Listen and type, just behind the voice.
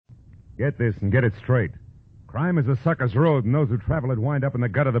Get this and get it straight. Crime is a sucker's road, and those who travel it wind up in the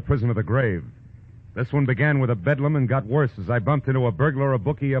gut of the prison of the grave. This one began with a bedlam and got worse as I bumped into a burglar, a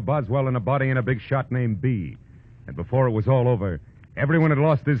bookie, a Boswell, and a body and a big shot named B. And before it was all over, everyone had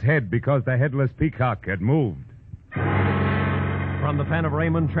lost his head because the headless Peacock had moved. From the pen of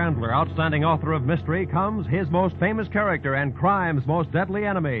Raymond Chandler, outstanding author of mystery, comes his most famous character and crime's most deadly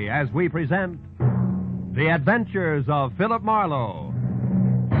enemy as we present The Adventures of Philip Marlowe.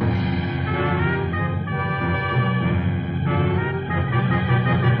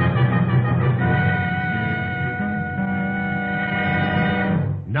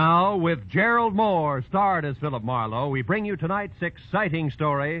 Now, with Gerald Moore, starred as Philip Marlowe, we bring you tonight's exciting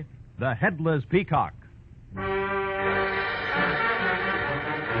story, The Headless Peacock. The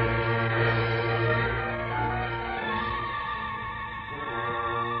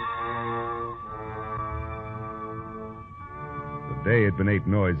day had been 8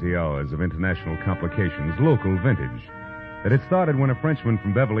 noisy hours of international complications, local vintage. It had started when a Frenchman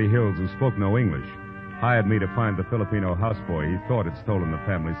from Beverly Hills who spoke no English hired me to find the Filipino houseboy he thought had stolen the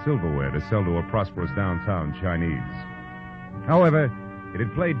family silverware to sell to a prosperous downtown Chinese. However, it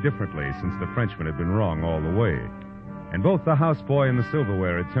had played differently since the Frenchman had been wrong all the way. And both the houseboy and the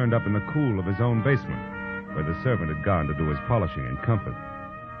silverware had turned up in the cool of his own basement, where the servant had gone to do his polishing in comfort.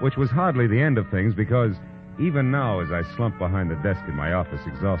 Which was hardly the end of things, because even now, as I slumped behind the desk in my office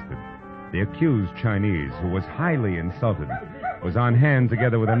exhausted, the accused Chinese, who was highly insulted, was on hand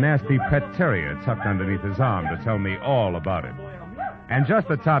together with a nasty pet terrier tucked underneath his arm to tell me all about it. And just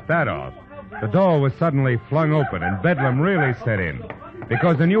to top that off, the door was suddenly flung open and bedlam really set in,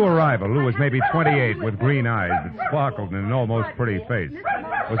 because the new arrival, who was maybe 28 with green eyes that sparkled in an almost pretty face,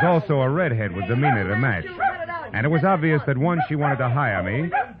 was also a redhead with demeanor to match. And it was obvious that, 1, she wanted to hire me,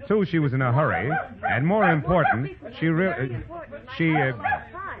 2, she was in a hurry, and more important,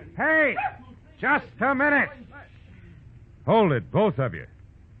 Hey! Just a minute! Hold it, both of you.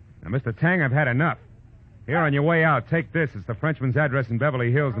 Now, Mr. Tang, I've had enough. Here, on your way out, take this. It's the Frenchman's address in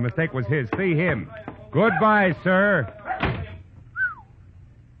Beverly Hills. The mistake was his. See him. Goodbye, sir.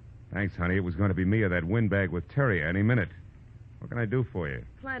 Thanks, honey. It was going to be me or that windbag with Terrier any minute. What can I do for you?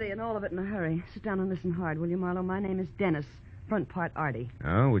 Plenty, and all of it in a hurry. Sit down and listen hard, will you, Marlowe? My name is Dennis. Front part Artie.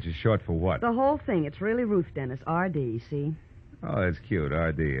 Oh, which is short for what? The whole thing. It's really Ruth Dennis. R.D., see? Oh, that's cute.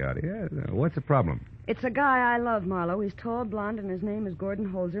 R.D., Artie. Yeah, what's the problem? It's a guy I love, Marlowe. He's tall, blonde, and his name is Gordon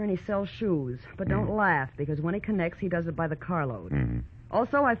Holzer, and he sells shoes. But don't laugh, because when he connects, he does it by the carload. Mm-hmm.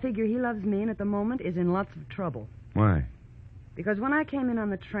 Also, I figure he loves me and at the moment is in lots of trouble. Why? Because when I came in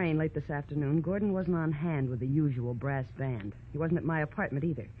on the train late this afternoon, Gordon wasn't on hand with the usual brass band. He wasn't at my apartment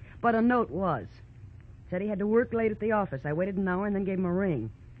either. But a note was. Said he had to work late at the office. I waited an hour and then gave him a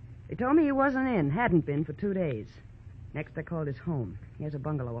ring. They told me he wasn't in, hadn't been for 2 days. Next, I called his home. He has a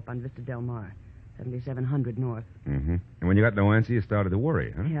bungalow up on Vista Del Mar, 7700 North. Mm-hmm. And when you got no answer, you started to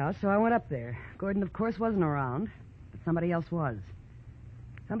worry, huh? Yeah, so I went up there. Gordon, of course, wasn't around, but somebody else was.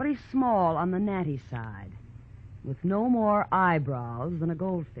 Somebody small on the natty side, with no more eyebrows than a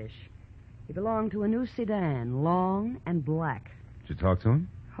goldfish. He belonged to a new sedan, long and black. Did you talk to him?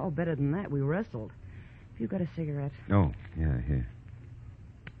 Oh, better than that. We wrestled. Have you got a cigarette? Oh, yeah, here.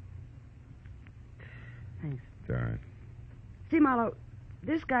 Thanks. It's all right. See, Marlowe,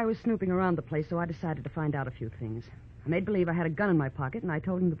 this guy was snooping around the place, so I decided to find out a few things. I made believe I had a gun in my pocket, and I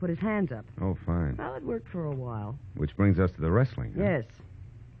told him to put his hands up. Oh, fine. Well, it worked for a while. Which brings us to the wrestling, huh? Yes.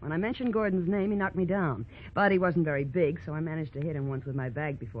 When I mentioned Gordon's name, he knocked me down. But he wasn't very big, so I managed to hit him once with my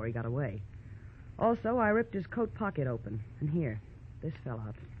bag before he got away. Also, I ripped his coat pocket open. And here, this fell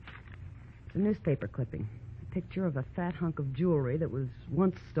out. It's a newspaper clipping. A picture of a fat hunk of jewelry that was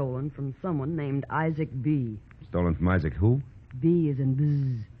once stolen from someone named Isaac B. Stolen from Isaac who? B is in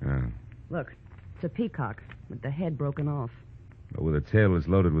bzz. Oh. Look, it's a peacock with the head broken off. But with a tail that's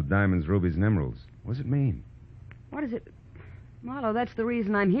loaded with diamonds, rubies, and emeralds. What does it mean? What is it? Marlowe, that's the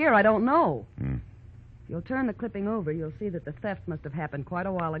reason I'm here. I don't know. Hmm. If you'll turn the clipping over, you'll see that the theft must have happened quite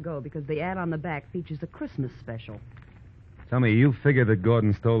a while ago because the ad on the back features a Christmas special. Tell me, you figure that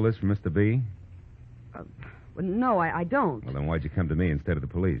Gordon stole this from Mr. B? Well, no, I don't. Well, then why'd you come to me instead of the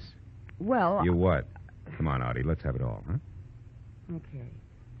police? Well... You what? Come on, Artie, let's have it all, huh? Okay.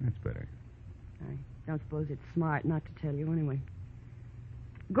 That's better. I don't suppose it's smart not to tell you anyway.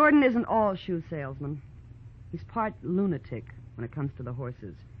 Gordon isn't all shoe salesman. He's part lunatic when it comes to the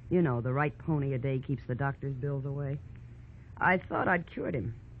horses. You know, the right pony a day keeps the doctor's bills away. I thought I'd cured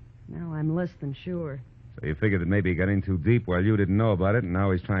him. Now I'm less than sure. So you figured that maybe he got in too deep while you didn't know about it, and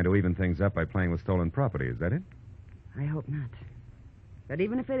now he's trying to even things up by playing with stolen property. Is that it? I hope not. But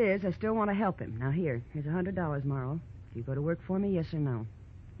even if it is, I still want to help him. Now, here's $100, Marlowe. Do you go to work for me, yes or no?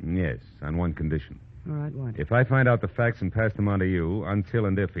 Yes, on one condition. All right, what? If I find out the facts and pass them on to you, until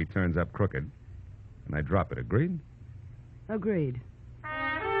and if he turns up crooked, and I drop it, agreed? Agreed.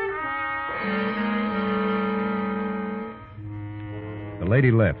 The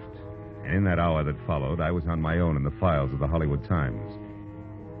lady left, and in that hour that followed, I was on my own in the files of the Hollywood Times.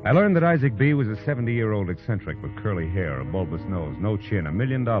 I learned that Isaac B. was a 70-year-old eccentric with curly hair, a bulbous nose, no chin, $1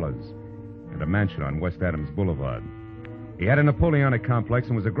 million, and a mansion on West Adams Boulevard. He had a Napoleonic complex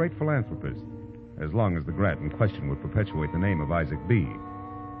and was a great philanthropist, as long as the grant in question would perpetuate the name of Isaac B.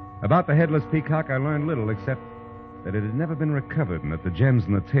 About the headless peacock, I learned little except that it had never been recovered and that the gems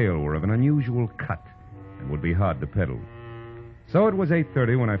in the tail were of an unusual cut and would be hard to peddle. So it was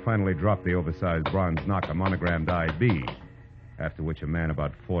 8:30 when I finally dropped the oversized bronze knocker monogrammed IB, after which a man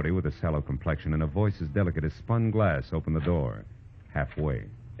about 40 with a sallow complexion and a voice as delicate as spun glass opened the door, halfway.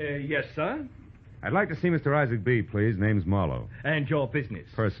 Yes, sir? I'd like to see Mr. Isaac B., please. Name's Marlowe. And your business?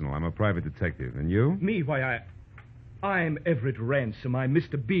 Personal. I'm a private detective. And you? Me, why, I'm Everett Ransom. I'm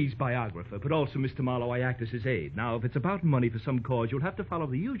Mr. B's biographer, but also, Mr. Marlowe, I act as his aide. Now, if it's about money for some cause, you'll have to follow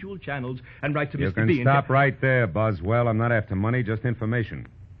the usual channels and write to You Mr. B. can stop right there, Boswell. I'm not after money, just information.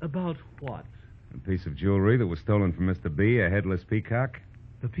 About what? A piece of jewelry that was stolen from Mr. B., a headless peacock.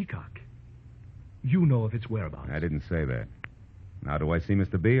 The peacock. You know of its whereabouts. I didn't say that. Now, do I see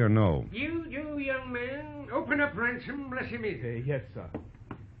Mr. B. or no? You, young man. Open up, Ransom. Let him in. Yes, sir.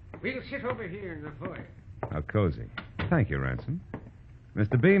 We'll sit over here in the foyer. How cozy. Thank you, Ransom.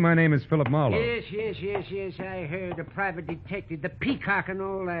 Mr. B., my name is Philip Marlowe. Yes. I heard a private detective, the peacock and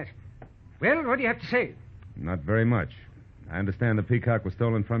all that. Well, what do you have to say? Not very much. I understand the peacock was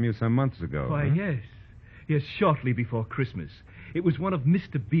stolen from you some months ago. Why, huh? yes. Yes, shortly before Christmas. It was one of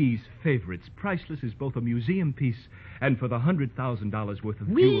Mr. B's favorites, priceless as both a museum piece and for the $100,000 worth of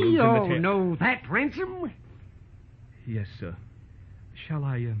jewels. We all know that, Ransom. Yes, sir. Shall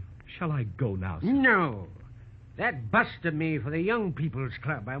I go now, sir? No. That busted me for the Young People's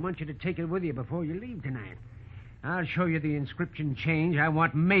Club. I want you to take it with you before you leave tonight. I'll show you the inscription change I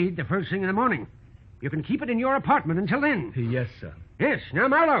want made the first thing in the morning. You can keep it in your apartment until then. Yes, sir. Yes. Now,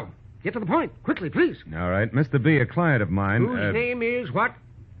 Marlowe, get to the point. Quickly, please. All right. Mr. B., a client of mine... Whose name is what?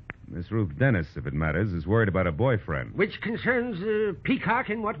 Miss Ruth Dennis, if it matters, is worried about a boyfriend. Which concerns Peacock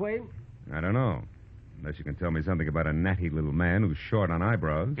in what way? I don't know. Unless you can tell me something about a natty little man who's short on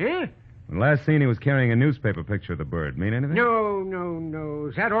eyebrows. Eh? When last seen, he was carrying a newspaper picture of the bird. Mean anything? No.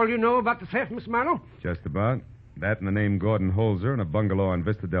 Is that all you know about the theft, Miss Marlowe? Just about. That and the name Gordon Holzer and a bungalow on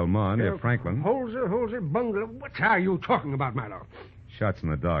Vista Del Mar near Franklin. Holzer, bungalow. What are you talking about, Marlowe? Shots in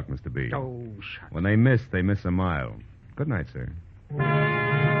the dark, Mr. B. Oh, shut. When they miss a mile. Good night, sir.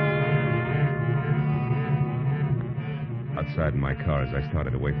 Outside in my car, as I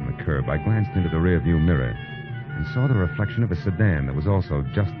started away from the curb, I glanced into the rearview mirror and saw the reflection of a sedan that was also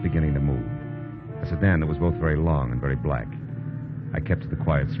just beginning to move. A sedan that was both very long and very black. I kept to the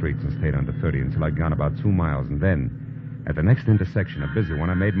quiet streets and stayed under 30 until I'd gone about 2 miles, and then, at the next intersection, a busy one,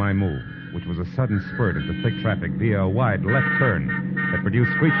 I made my move, which was a sudden spurt into thick traffic via a wide left turn that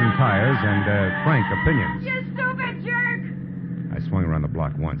produced screeching tires and frank opinions. You stupid jerk! I swung around the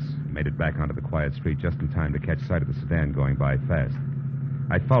block once, made it back onto the quiet street just in time to catch sight of the sedan going by fast.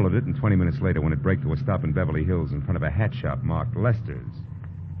 I followed it, and 20 minutes later, when it braked to a stop in Beverly Hills in front of a hat shop marked Lester's,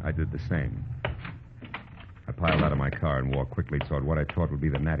 I did the same. I piled out of my car and walked quickly toward what I thought would be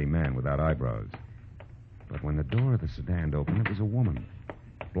the natty man without eyebrows. But when the door of the sedan opened, it was a woman,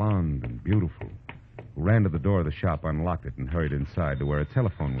 blonde and beautiful, who ran to the door of the shop, unlocked it, and hurried inside to where a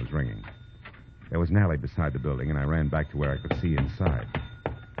telephone was ringing. There was an alley beside the building, and I ran back to where I could see inside.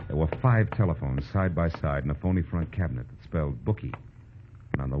 There were 5 telephones side by side in a phony front cabinet that spelled bookie.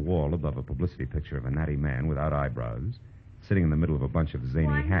 And on the wall above a publicity picture of a natty man without eyebrows, sitting in the middle of a bunch of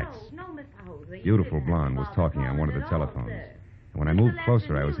zany hats. No, Mr. Holzer. Beautiful blonde was talking on one of the telephones. And when I moved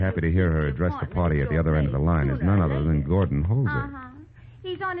closer, I was happy to hear her address the party at the other end of the line as none other than Gordon Holzer. Uh-huh.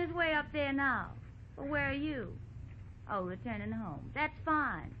 He's on his way up there now. Well, where are you? Oh, returning home. That's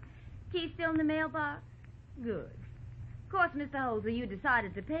fine. Key still in the mailbox? Good. Of course, Mr. Holzer, you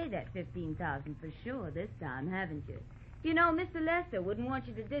decided to pay that $15,000 for sure this time, haven't you? You know, Mr. Lester wouldn't want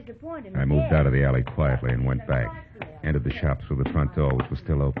you to disappoint him. I moved out of the alley quietly and went back. Entered the shop through the front door, which was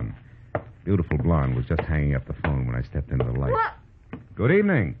still open. Beautiful blonde was just hanging up the phone when I stepped into the light. What? Good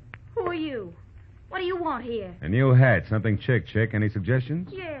evening. Who are you? What do you want here? A new hat. Something chick. Any suggestions?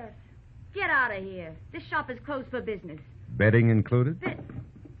 Yes. Get out of here. This shop is closed for business. Bedding included?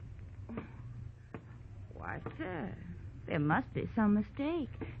 Why, sir, there must be some mistake.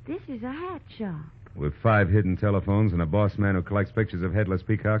 This is a hat shop. With 5 hidden telephones and a boss man who collects pictures of headless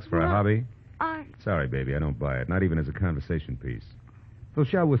peacocks for a hobby? Sorry, baby, I don't buy it. Not even as a conversation piece. So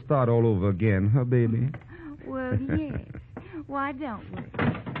shall we start all over again, huh, baby? Well, yes. Why don't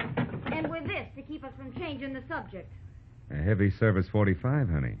we? And with this to keep us from changing the subject. A heavy service 45,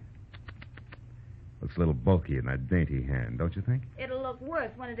 honey. Looks a little bulky in that dainty hand, don't you think? It'll look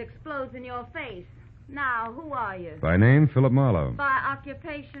worse when it explodes in your face. Now, who are you? By name, Philip Marlowe. By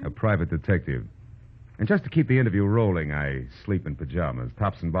occupation? A private detective. And just to keep the interview rolling, I sleep in pajamas,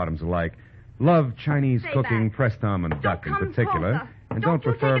 tops and bottoms alike. Love Chinese Stay cooking, back. pressed almond duck in Come particular. closer. And don't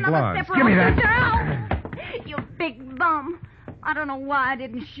you prefer take another blondes. step Give me around that. the You big bum. I don't know why I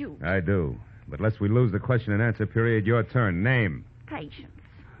didn't shoot. I do. But lest we lose the question and answer period, your turn. Name. Patience.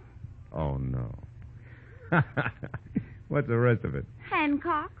 Oh, no. What's the rest of it?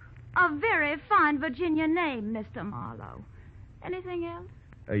 Hancock. A very fine Virginia name, Mr. Marlowe. Anything else?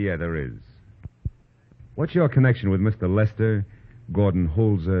 Yeah, there is. What's your connection with Mr. Lester, Gordon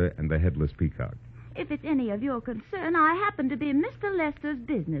Holzer, and the Headless Peacock? If it's any of your concern, I happen to be Mr. Lester's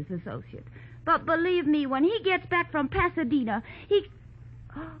business associate. But believe me, when he gets back from Pasadena, he...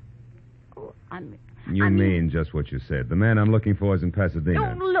 Oh, You mean just what you said. The man I'm looking for is in Pasadena.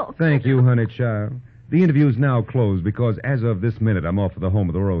 Don't look. Thank you, honey child. The interview's now closed because as of this minute, I'm off for the home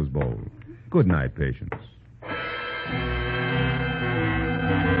of the Rose Bowl. Good night, Patience.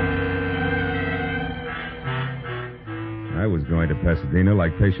 I was going to Pasadena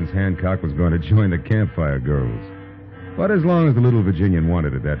like Patience Hancock was going to join the Campfire Girls. But as long as the little Virginian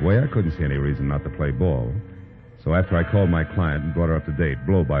wanted it that way, I couldn't see any reason not to play ball. So after I called my client and brought her up to date,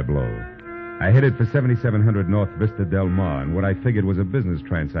 blow by blow, I headed for 7700 North Vista Del Mar in what I figured was a business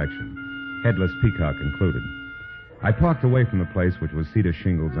transaction, Headless Peacock included. I parked away from the place, which was cedar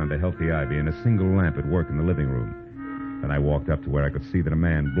shingles under healthy ivy and a single lamp at work in the living room. Then I walked up to where I could see that a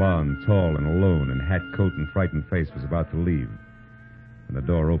man, blond, tall, and alone, in hat, coat, and frightened face, was about to leave. When the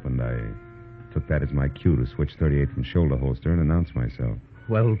door opened, I took that as my cue to switch 38 from shoulder holster and announce myself.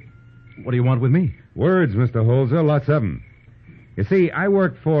 Well, what do you want with me? Words, Mr. Holzer, lots of them. You see, I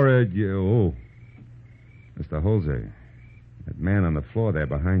work for Mr. Holzer, that man on the floor there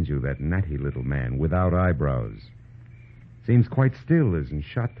behind you, that natty little man without eyebrows. Seems quite still, isn't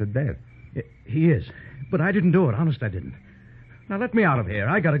shot to death. He is. But I didn't do it. Honest, I didn't. Now, let me out of here.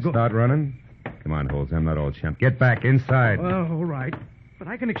 I gotta go. Start running? Come on, Holzer, I'm not all chump. Get back inside. Well, all right. But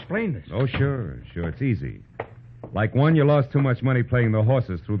I can explain this. Oh, sure. It's easy. Like one, you lost too much money playing the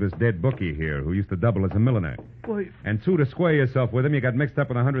horses through this dead bookie here who used to double as a milliner. Boy. And two, to square yourself with him, you got mixed up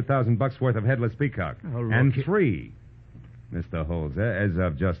in $100,000 worth of Headless Peacock. Oh, look, and three, Mr. Holzer, as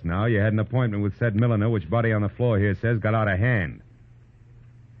of just now, you had an appointment with said milliner, which body on the floor here says got out of hand.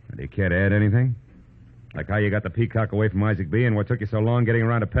 Do you care to add anything? Like how you got the Peacock away from Isaac B. and what took you so long getting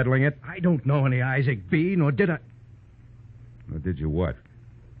around to peddling it? I don't know any Isaac B., nor did I. Or did you what?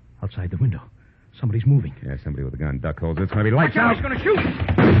 Outside the window. Somebody's moving. Yeah, somebody with a gun. Duck Holzer. It's going to be lights out. He's going to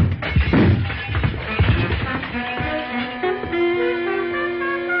shoot.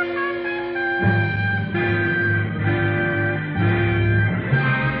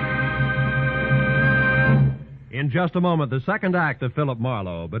 In just a moment, the second act of Philip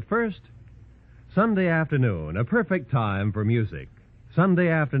Marlowe. But first, Sunday afternoon, a perfect time for music. Sunday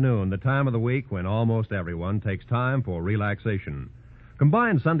afternoon, the time of the week when almost everyone takes time for relaxation.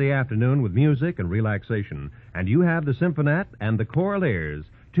 Combine Sunday afternoon with music and relaxation, and you have the Symphonette and the Choraleers,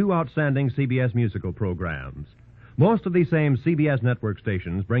 two outstanding CBS musical programs. Most of these same CBS network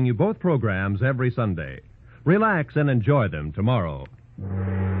stations bring you both programs every Sunday. Relax and enjoy them tomorrow.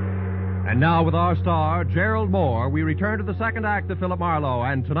 And now, with our star, Gerald Moore, we return to the second act of Philip Marlowe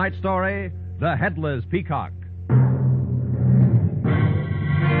and tonight's story, The Headless Peacock.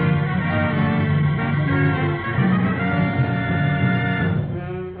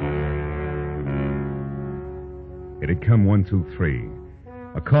 It had come 1, 2, 3.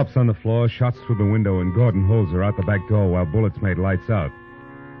 A corpse on the floor, shots through the window, and Gordon Holzer out the back door while bullets made lights out.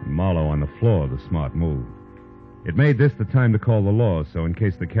 And Marlowe on the floor, the smart move. It made this the time to call the law, so in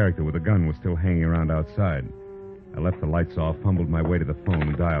case the character with the gun was still hanging around outside, I left the lights off, fumbled my way to the phone,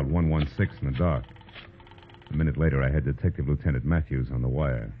 and dialed 116 in the dark. A minute later, I had Detective Lieutenant Matthews on the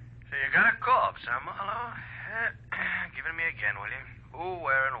wire. So you got a corpse, huh, Marlowe? Give it me again, will you? Who,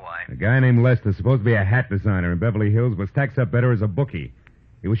 where, and why? A guy named Lester, supposed to be a hat designer in Beverly Hills, but stacks up better as a bookie.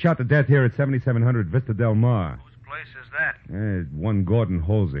 He was shot to death here at 7700 Vista Del Mar. Whose place is that? One Gordon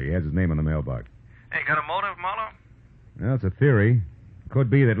Holzer. He has his name on the mailbox. Hey, got a motive, Marlowe? Well, it's a theory. Could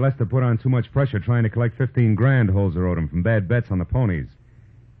be that Lester put on too much pressure trying to collect $15,000 Holzer owed him from bad bets on the ponies.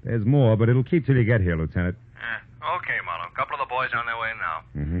 There's more, but it'll keep till you get here, Lieutenant. Okay, Marlowe. A couple of the boys on their way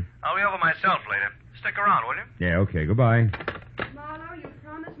now. Mm-hmm. I'll be over myself later. Stick around, will you? Yeah, okay. Goodbye. Marlowe, you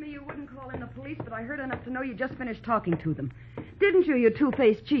promised me you wouldn't call in the police police, but I heard enough to know you just finished talking to them. Didn't you, you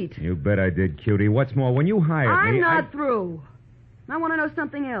two-faced cheat? You bet I did, cutie. What's more, when you hired me... I'm not through. I want to know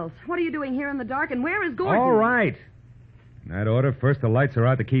something else. What are you doing here in the dark, and where is Gordon? All right. In that order, first the lights are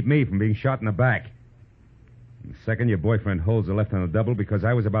out to keep me from being shot in the back. And second, your boyfriend Holzer left on a double because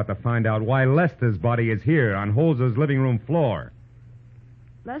I was about to find out why Lester's body is here on Holzer's living room floor.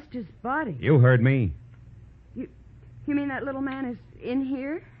 Lester's body? You heard me. You mean that little man is in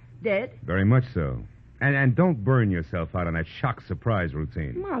here, dead? Very much so. And don't burn yourself out on that shock surprise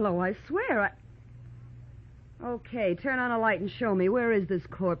routine. Marlowe, I swear Okay, turn on a light and show me. Where is this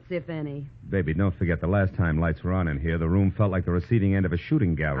corpse, if any? Baby, don't forget the last time lights were on in here, the room felt like the receding end of a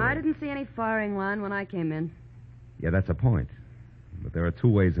shooting gallery. I didn't see any firing line when I came in. Yeah, that's a point. But there are two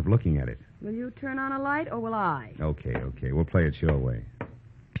ways of looking at it. Will you turn on a light, or will I? Okay. We'll play it your way.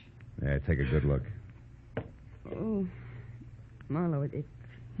 Yeah, take a good look. Oh, Marlowe, it's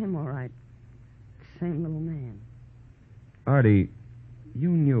him, all right. Same little man. Artie, you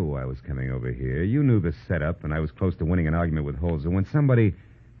knew I was coming over here. You knew the setup, and I was close to winning an argument with Holzer when somebody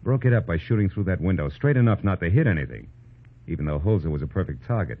broke it up by shooting through that window, straight enough not to hit anything, even though Holzer was a perfect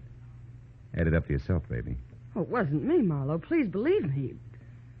target. Add it up for yourself, baby. Oh, it wasn't me, Marlowe. Please believe me.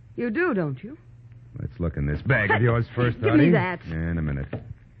 You do, don't you? Let's look in this bag of yours first, Give Artie. me that. Yeah, in a minute.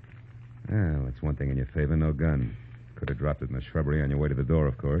 Well, that's one thing in your favor, no gun. Could have dropped it in the shrubbery on your way to the door,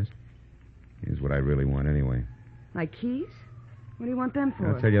 of course. Here's what I really want anyway. My keys? What do you want them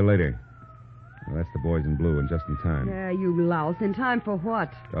for? I'll tell you later. Well, that's the boys in blue, and just in time. Yeah, you louse. In time for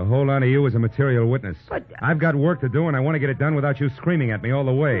what? To hold on to you as a material witness. But... I've got work to do, and I want to get it done without you screaming at me all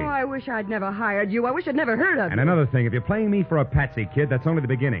the way. Oh, I wish I'd never hired you. I wish I'd never heard of you. And another thing, if you're playing me for a patsy, kid, that's only the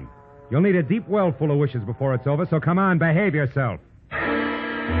beginning. You'll need a deep well full of wishes before it's over, so come on, behave yourself. I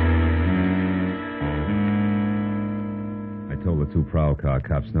told the two prowl car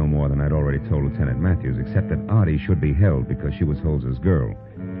cops no more than I'd already told Lieutenant Matthews, except that Artie should be held because she was Holzer's girl.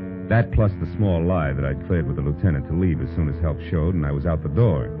 That plus the small lie that I'd cleared with the lieutenant to leave as soon as help showed, and I was out the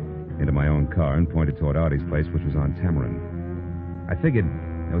door, into my own car, and pointed toward Artie's place, which was on Tamarind. I figured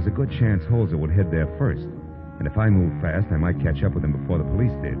there was a good chance Holzer would head there first, and if I moved fast, I might catch up with him before the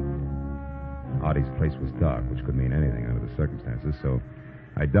police did. Artie's place was dark, which could mean anything under the circumstances, so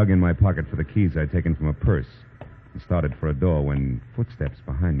I dug in my pocket for the keys I'd taken from a purse and started for a door when footsteps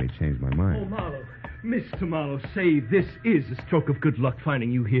behind me changed my mind. Oh, Marlowe. Mr. Marlowe, say this is a stroke of good luck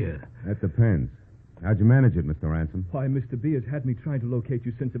finding you here. That depends. How'd you manage it, Mr. Ransom? Why, Mr. B has had me trying to locate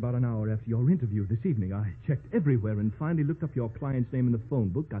you since about an hour after your interview this evening. I checked everywhere and finally looked up your client's name in the phone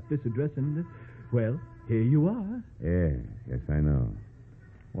book, got this address, and, well, here you are. Yes, I know.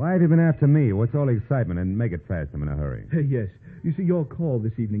 Why have you been after me? What's all the excitement? And make it fast. I'm in a hurry. Yes. You see, your call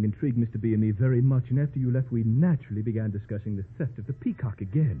this evening intrigued Mr. B and me very much, and after you left, we naturally began discussing the theft of the Peacock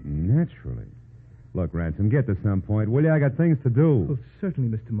again. Naturally. Look, Ransom, get to some point, will you? I got things to do. Well, certainly,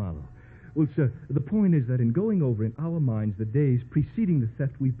 Mr. Marlowe. Well, sir, the point is that in going over in our minds the days preceding the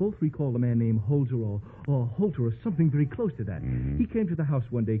theft, we both recall a man named Holzer or Holter or something very close to that. Mm-hmm. He came to the house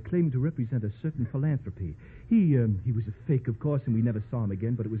one day claiming to represent a certain philanthropy. He was a fake, of course, and we never saw him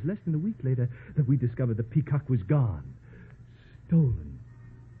again, but it was less than a week later that we discovered the Peacock was gone. Stolen.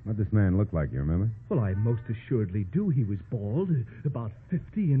 What'd this man look like, you remember? Well, I most assuredly do. He was bald, about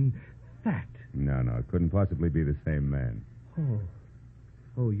 50, and fat. No, it couldn't possibly be the same man.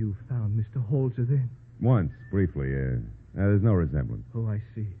 Oh, you found Mr. Holzer then? Once, briefly, there's no resemblance. Oh, I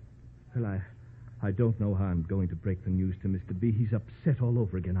see. Well, I don't know how I'm going to break the news to Mr. B. He's upset all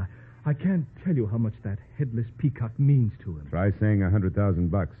over again. I can't tell you how much that headless Peacock means to him. Try saying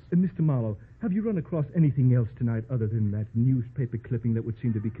 $100,000. And Mr. Marlowe, have you run across anything else tonight other than that newspaper clipping that would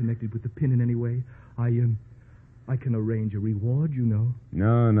seem to be connected with the pin in any way? I can arrange a reward, you know.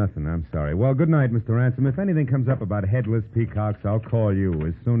 No, nothing. I'm sorry. Well, good night, Mr. Ransom. If anything comes up about headless peacocks, I'll call you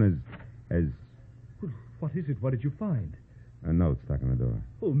as soon as... Well, what is it? What did you find? A note stuck on the door.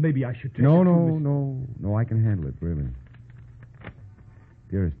 Oh, maybe I should... No, I can handle it, really.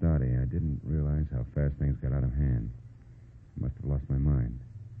 Dearest Dottie, I didn't realize how fast things got out of hand. I must have lost my mind.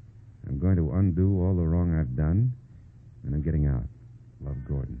 I'm going to undo all the wrong I've done, and I'm getting out. Love,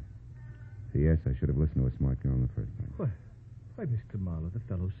 Gordon. P.S. I should have listened to a smart girl in the first place. Why, Mr. Marlowe, the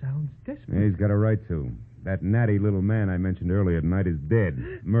fellow sounds desperate. Yeah, he's got a right to. That natty little man I mentioned earlier tonight is dead.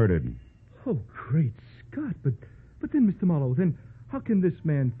 Murdered. Oh, great Scott. But then, Mr. Marlowe, then how can this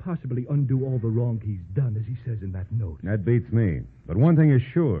man possibly undo all the wrong he's done, as he says in that note? That beats me. But one thing is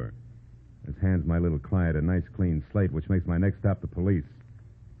sure. This hands my little client a nice clean slate, which makes my next stop the police.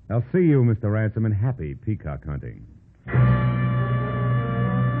 I'll see you, Mr. Ransom, and happy peacock hunting.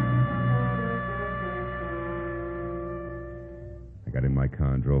 I I got in my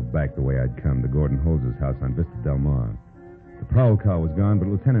car and drove back the way I'd come to Gordon Holz's house on Vista Del Mar. The prowl car was gone, but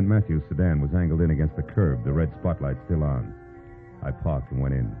Lieutenant Matthews' sedan was angled in against the curb, the red spotlight still on. I parked and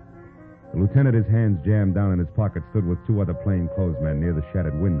went in. The lieutenant, his hands jammed down in his pocket, stood with two other plainclothesmen near the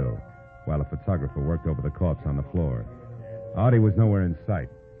shattered window, while a photographer worked over the corpse on the floor. Artie was nowhere in sight.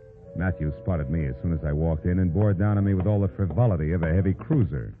 Matthews spotted me as soon as I walked in and bore down on me with all the frivolity of a heavy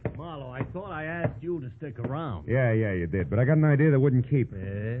cruiser. Marlowe, I thought I asked you to stick around. Yeah, you did, but I got an idea that wouldn't keep.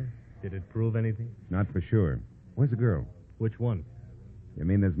 Yeah? Did it prove anything? Not for sure. Where's the girl? Which one? You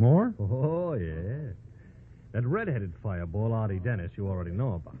mean there's more? Oh, yeah. That red-headed fireball, Artie Dennis, you already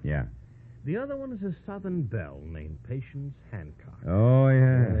know about. Yeah. The other one is a Southern belle named Patience Hancock. Oh,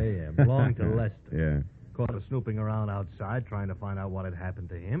 yeah. Yeah. Belonged to Lester. Yeah. Caught her snooping around outside trying to find out what had happened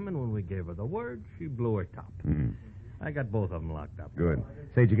to him, and when we gave her the word, she blew her top. Mm. I got both of them locked up. Good.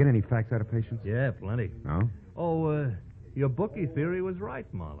 Say, did you get any facts out of Patience? Yeah, plenty. No? Oh, your bookie theory was right,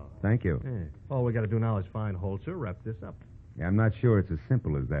 Marlowe. Thank you. Yeah. All we got to do now is find Holzer, wrap this up. Yeah, I'm not sure it's as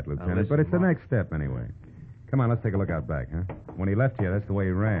simple as that, Lieutenant, listen, but it's the Mark. next step anyway. Come on, let's take a look out back, huh? When he left here, that's the way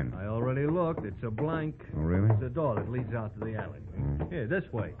he ran. I already looked. It's a blank. Oh, really? It's the door that leads out to the alley. Here, this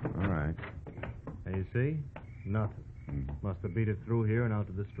way. All right. And you see? Nothing. Must have beat it through here and out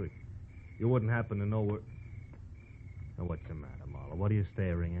to the street. You wouldn't happen to know where... Now, what's the matter, Marlowe? What are you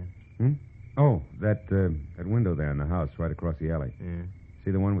staring at? Oh, that window there in the house right across the alley. Yeah.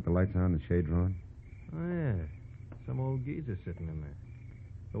 See the one with the lights on and the shade drawn? Oh, yeah. Some old geezer sitting in there.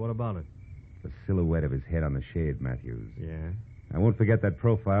 So what about it? The silhouette of his head on the shade, Matthews. Yeah? I won't forget that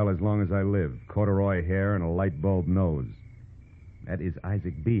profile as long as I live. Corduroy hair and a light bulb nose. That is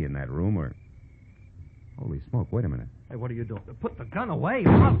Isaac B. in that room, or... Holy smoke, wait a minute. Hey, what are you doing? Put the gun away.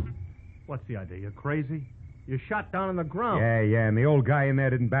 What's the idea? You're crazy? You're shot down on the ground. Yeah, and the old guy in there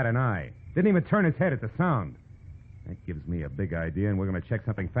didn't bat an eye. Didn't even turn his head at the sound. That gives me a big idea, and we're going to check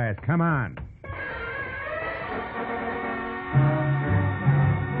something fast. Come on.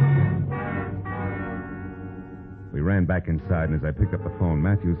 We ran back inside, and as I picked up the phone,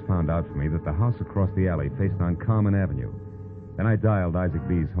 Matthews found out for me that the house across the alley faced on Carmen Avenue. Then I dialed Isaac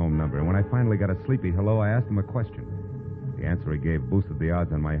B.'s home number, and when I finally got a sleepy hello, I asked him a question. The answer he gave boosted the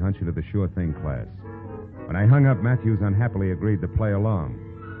odds on my hunch into the sure thing class. When I hung up, Matthews unhappily agreed to play along,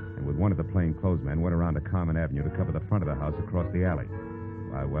 and with one of the plainclothesmen went around to Carmen Avenue to cover the front of the house across the alley.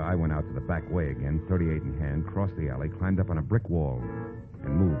 Well, I went out to the back way again, 38 in hand, crossed the alley, climbed up on a brick wall,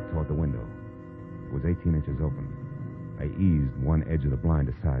 and moved toward the window. It was 18 inches open. I eased one edge of the blind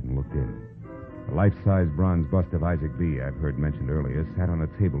aside and looked in. The life-size bronze bust of Isaac B., I've heard mentioned earlier, sat on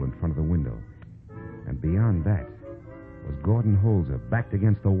a table in front of the window. And beyond that was Gordon Holzer, backed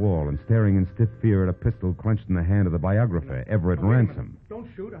against the wall and staring in stiff fear at a pistol clenched in the hand of the biographer, Everett Ransom. Don't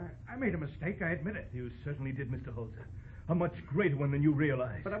shoot. I made a mistake, I admit it. You certainly did, Mr. Holzer. A much greater one than you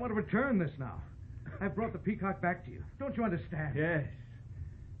realize. But I want to return this now. I've brought the Peacock back to you. Don't you understand? Yes,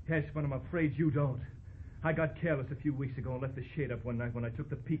 but I'm afraid you don't. I got careless a few weeks ago and left the shade up one night when I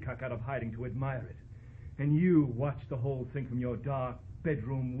took the Peacock out of hiding to admire it. And you watched the whole thing from your dark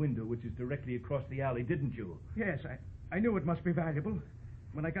bedroom window, which is directly across the alley, didn't you? Yes, I knew it must be valuable.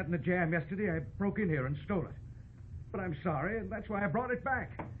 When I got in a jam yesterday, I broke in here and stole it. But I'm sorry, and that's why I brought it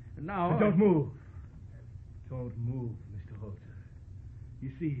back. And now... Don't move. Don't move, Mr. Holzer.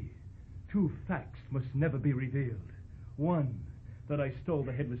 You see, two facts must never be revealed. One, that I stole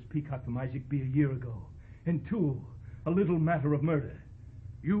the headless Peacock from Isaac B. a year ago. And two, a little matter of murder.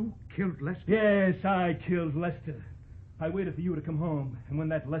 You killed Lester? Yes, I killed Lester. I waited for you to come home, and when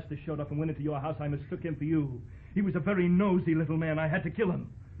that Lester showed up and went into your house, I mistook him for you. He was a very nosy little man. I had to kill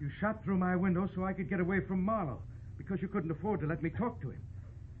him. You shot through my window so I could get away from Marlowe, because you couldn't afford to let me talk to him.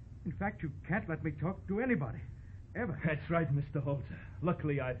 In fact, you can't let me talk to anybody. Ever. That's right, Mr. Holzer.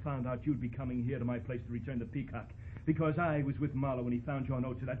 Luckily, I found out you'd be coming here to my place to return the Peacock, because I was with Marlowe when he found your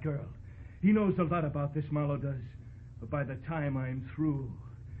note to that girl. He knows a lot about this, Marlowe does. But by the time I'm through,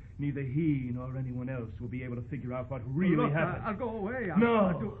 neither he nor anyone else will be able to figure out what really happened. I'll go away.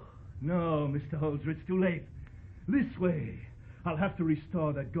 No, Mr. Holzer, it's too late. This way, I'll have to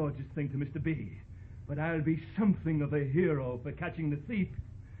restore that gorgeous thing to Mr. B. But I'll be something of a hero for catching the thief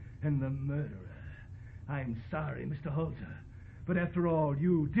and the murderer. I'm sorry, Mr. Holzer, but after all,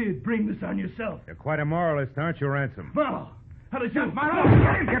 you did bring this on yourself. You're quite a moralist, aren't you, Ransom? Marlowe! How did you...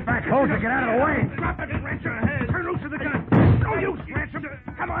 Marlowe! Get back, Holzer! Get out of the way! Drop it and wrench your head! Turn loose of the gun! No use, Ransom!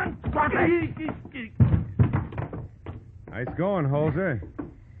 Come on! Drop it! Nice going, Holzer.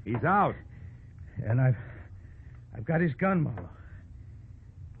 He's out. And I've got his gun, Marlowe.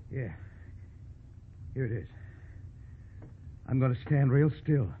 Yeah. Here it is. I'm going to stand real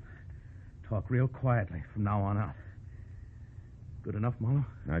still. Talk real quietly from now on out. Good enough, Marlowe?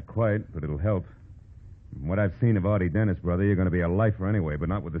 Not quite, but it'll help. From what I've seen of Artie Dennis, brother, you're going to be a lifer anyway, but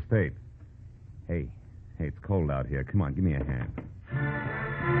not with the state. Hey, it's cold out here. Come on, give me a hand.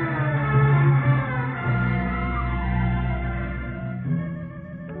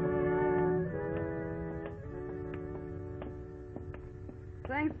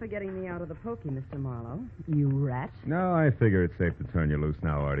 Thanks for getting me out of the pokey, Mr. Marlowe. You rat. No, I figure it's safe to turn you loose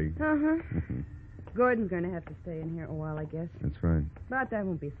now, Artie. Uh-huh. Gordon's going to have to stay in here a while, I guess. That's right. But that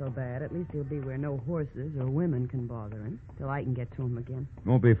won't be so bad. At least he'll be where no horses or women can bother him, till I can get to him again.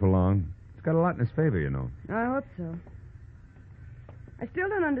 Won't be for long. He's got a lot in his favor, you know. I hope so. I still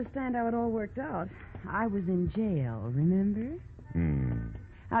don't understand how it all worked out. I was in jail, remember?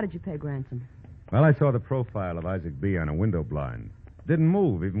 How did you peg ransom? Well, I saw the profile of Isaac B. on a window blind. Didn't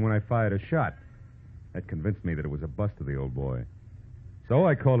move even when I fired a shot. That convinced me that it was a bust of the old boy. So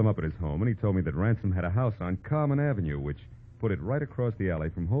I called him up at his home, and he told me that Ransom had a house on Carmen Avenue, which put it right across the alley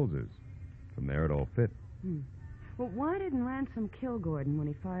from Holz's. From there, it all fit. Well, why didn't Ransom kill Gordon when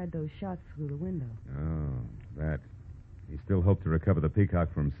he fired those shots through the window? Oh, that. He still hoped to recover the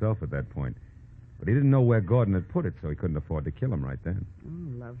Peacock for himself at that point. But he didn't know where Gordon had put it, so he couldn't afford to kill him right then.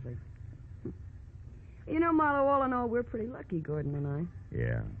 Oh, lovely. You know, Marlowe, all in all, we're pretty lucky, Gordon and I.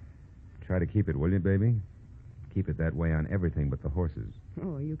 Yeah. Try to keep it, will you, baby? Keep it that way on everything but the horses.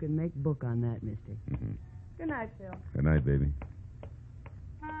 Oh, you can make book on that, mister. Mm-hmm. Good night, Phil. Good night, baby.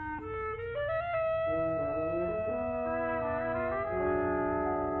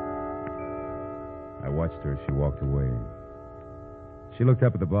 I watched her as she walked away. She looked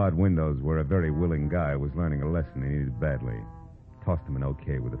up at the barred windows where a very willing guy was learning a lesson he needed badly. Tossed him an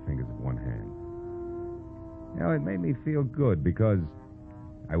okay with the fingers of one hand. You know, it made me feel good because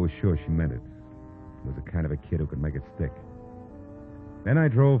I was sure she meant it. Was the kind of a kid who could make it stick. Then I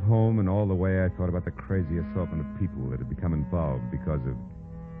drove home, and all the way I thought about the crazy assortment of people that had become involved because of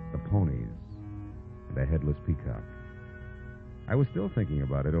the ponies and the headless peacock. I was still thinking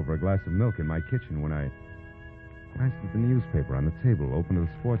about it over a glass of milk in my kitchen when I glanced at the newspaper on the table, opened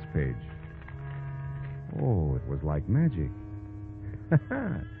to the sports page. Oh, it was like magic.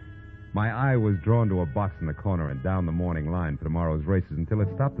 My eye was drawn to a box in the corner and down the morning line for tomorrow's races until it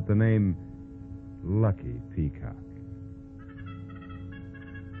stopped at the name Lucky Peacock.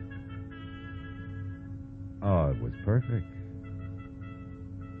 Oh, it was perfect.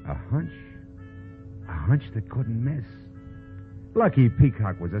 A hunch that couldn't miss. Lucky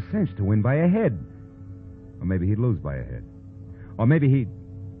Peacock was a cinch to win by a head. Or maybe he'd lose by a head. Or maybe he'd...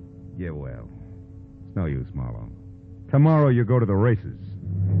 Yeah, well, it's no use, Marlowe. Tomorrow you go to the races.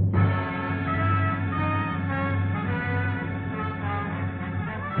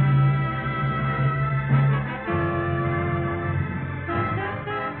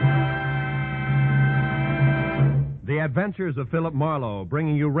 The Adventures of Philip Marlowe,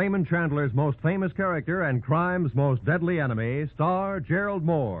 bringing you Raymond Chandler's most famous character and crime's most deadly enemy, star Gerald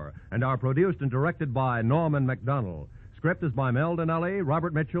Moore, and are produced and directed by Norman MacDonald. Script is by Mel Donnelly,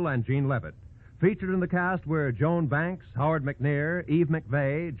 Robert Mitchell, and Gene Levitt. Featured in the cast were Joan Banks, Howard McNair, Eve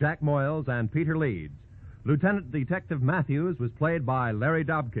McVeigh, Jack Moyles, and Peter Leeds. Lieutenant Detective Matthews was played by Larry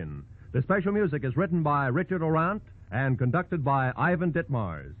Dobkin. The special music is written by Richard Orant and conducted by Ivan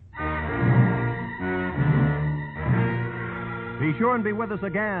Ditmars. Be sure and be with us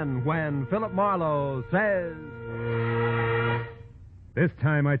again when Philip Marlowe says... This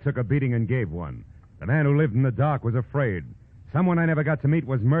time I took a beating and gave one. The man who lived in the dark was afraid. Someone I never got to meet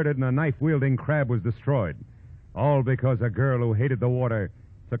was murdered and a knife-wielding crab was destroyed. All because a girl who hated the water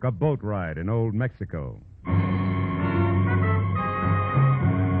took a boat ride in old Mexico.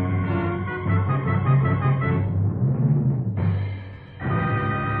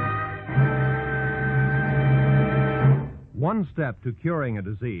 One step to curing a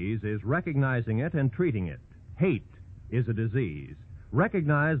disease is recognizing it and treating it. Hate is a disease,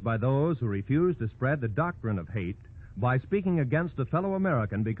 recognized by those who refuse to spread the doctrine of hate by speaking against a fellow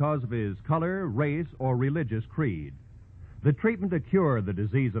American because of his color, race, or religious creed. The treatment to cure the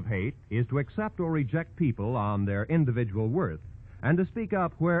disease of hate is to accept or reject people on their individual worth and to speak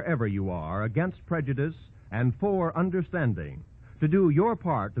up wherever you are against prejudice and for understanding, to do your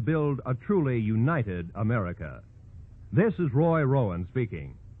part to build a truly united America. This is Roy Rowan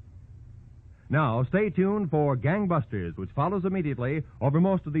speaking. Now, stay tuned for Gangbusters, which follows immediately over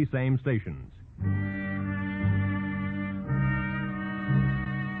most of these same stations.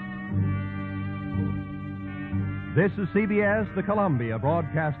 This is CBS, the Columbia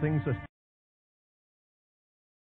Broadcasting System.